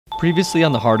previously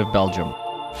on the heart of Belgium. All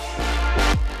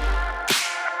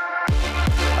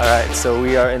right, so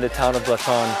we are in the town of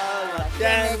Blaton.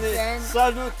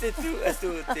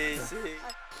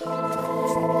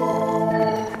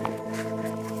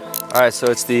 All right, so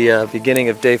it's the beginning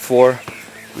of day 4.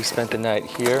 We spent the night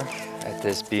here at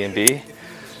this B&B.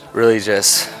 Really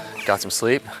just got some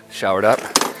sleep, showered up.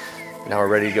 Now we're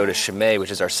ready to go to Chimay, which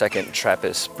is our second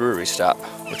Trappist brewery stop,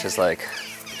 which is like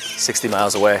 60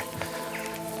 miles away.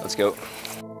 Let's go.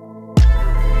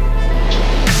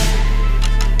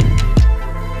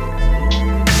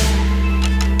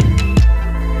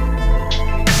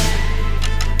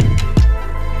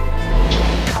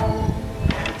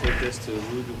 Take this to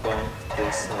Rue du Banc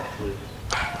de Saint-Cloud.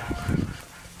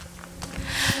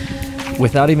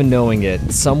 Without even knowing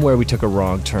it, somewhere we took a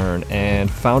wrong turn and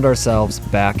found ourselves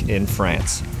back in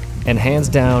France. And hands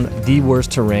down, the worst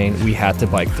terrain we had to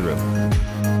bike through.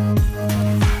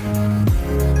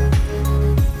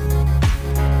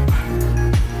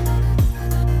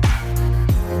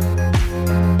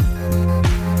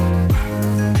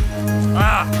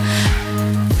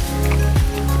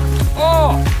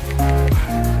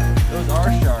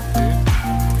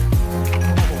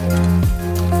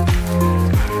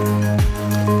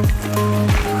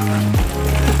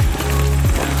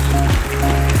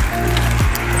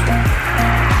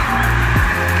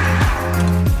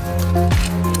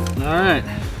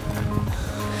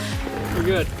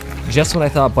 Just when I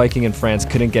thought biking in France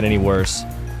couldn't get any worse,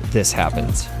 this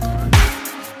happens.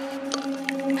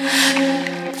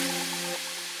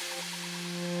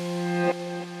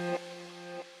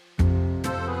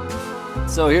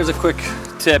 So here's a quick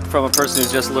tip from a person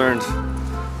who just learned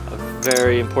a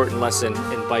very important lesson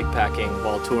in bike packing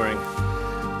while touring.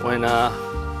 When a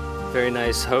very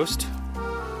nice host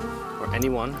or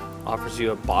anyone offers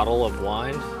you a bottle of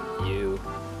wine, you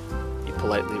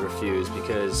politely refuse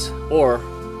or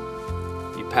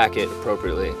you pack it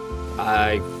appropriately.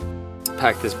 I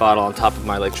packed this bottle on top of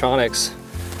my electronics,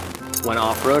 went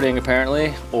off-roading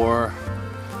apparently, or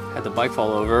had the bike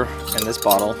fall over, and this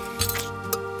bottle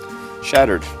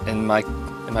shattered in my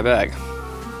bag.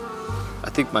 I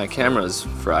think my camera's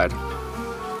fried. I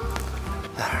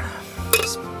don't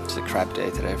know. It's a crap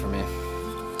day today for me.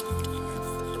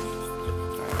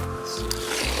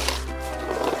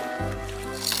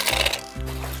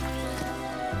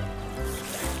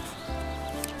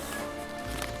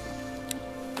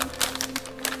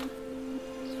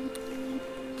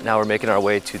 Now we're making our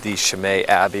way to the Chimay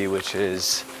Abbey, which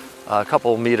is a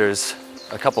couple kilometers,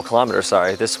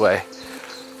 this way.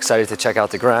 Excited to check out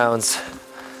the grounds,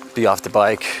 be off the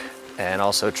bike, and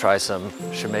also try some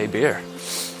Chimay beer.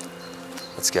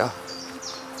 Let's go.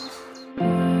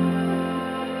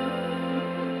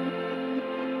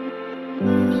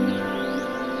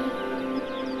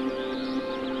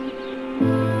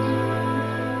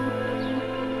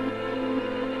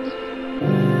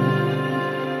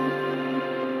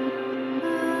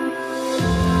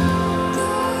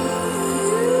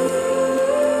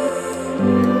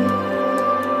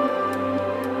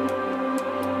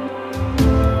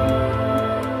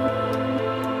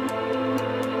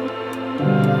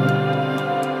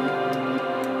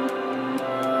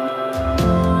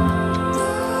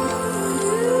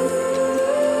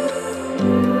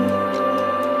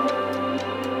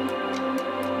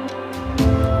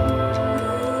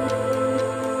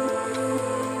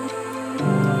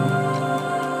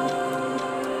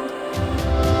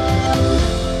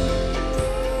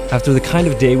 After the kind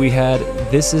of day we had,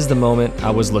 this is the moment I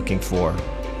was looking for.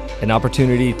 An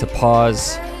opportunity to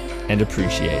pause and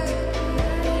appreciate.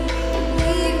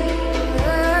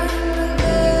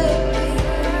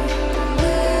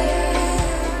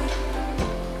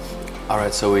 All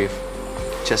right, so we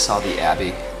just saw the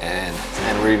Abbey, and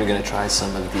we're even gonna try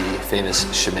some of the famous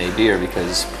Chimay beer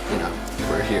because, you know,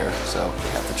 we're here, so we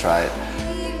have to try it.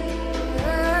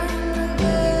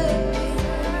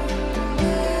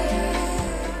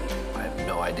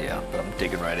 But I'm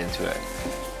digging right into it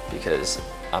because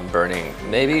I'm burning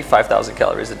maybe 5,000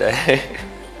 calories a day.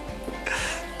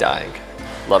 Dying.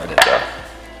 Loving it though.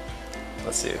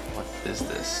 Let's see, what is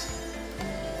this?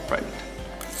 Frightened.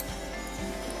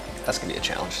 That's gonna be a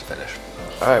challenge to finish.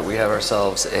 All right, we have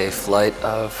ourselves a flight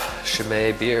of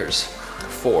Chimay beers.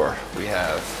 4. We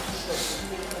have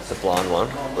the blonde one,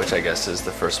 which I guess is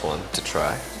the first one to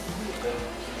try.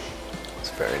 It's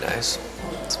very nice.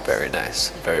 It's very nice,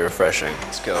 very refreshing.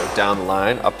 Let's go down the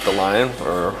line, up the line,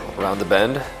 or around the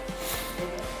bend.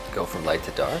 Go from light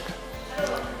to dark.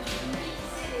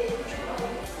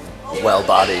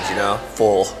 Well-bodied, you know,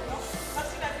 full.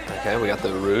 Okay, we got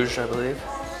the Rouge, I believe.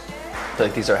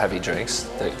 like these are heavy drinks.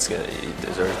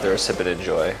 They're a sip and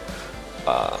enjoy.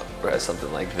 Whereas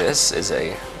something like this is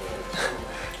a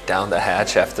down the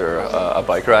hatch after a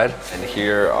bike ride. And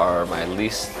here are my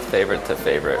least favorite to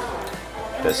favorite.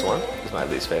 This one is my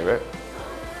least favorite.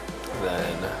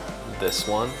 Then this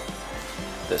one,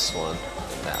 and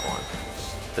that one.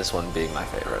 This one being my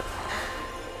favorite.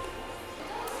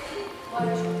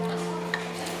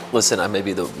 Listen, I may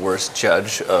be the worst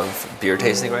judge of beer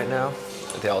tasting right now.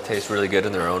 They all taste really good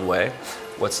in their own way.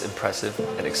 What's impressive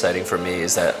and exciting for me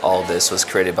is that all this was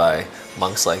created by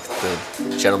monks like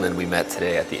the gentleman we met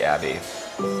today at the Abbey,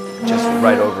 just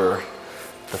right over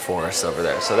the forest over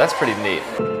there. So that's pretty neat.